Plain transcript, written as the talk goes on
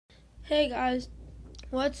Hey guys,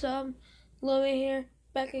 what's up? Logan here,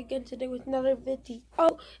 back again today with another video.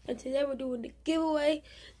 And today we're doing the giveaway.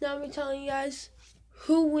 Now I'm telling you guys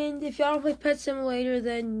who wins. If y'all don't play Pet Simulator,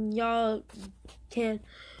 then y'all can.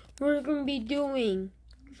 We're gonna be doing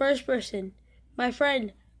first person, my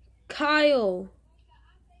friend Kyle.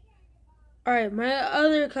 Alright, my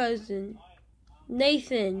other cousin,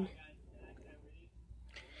 Nathan.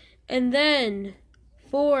 And then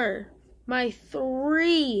for my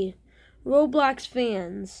 3 Roblox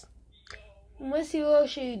fans. Let's see, what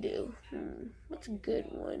else should you do? What's a good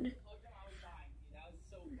one?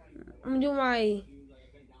 I'm gonna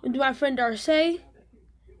do my friend Darcy,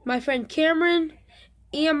 my friend Cameron,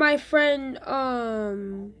 and my friend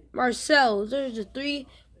Marcel. There's the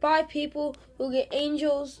 5 people who get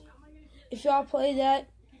angels if y'all play that.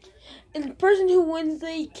 And the person who wins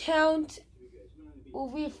the account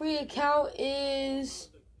will be a free account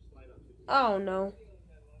is I don't know.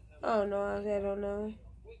 Alright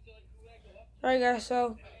guys,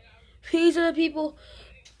 so these are the people.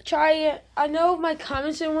 Try it. I know my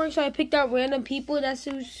comments didn't work, so I picked out random people who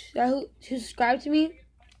subscribe to me.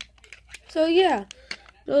 So yeah,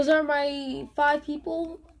 those are my 5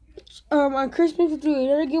 people. On Christmas we do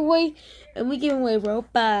another giveaway, and we give away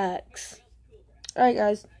Robux. Alright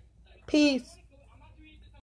guys, peace.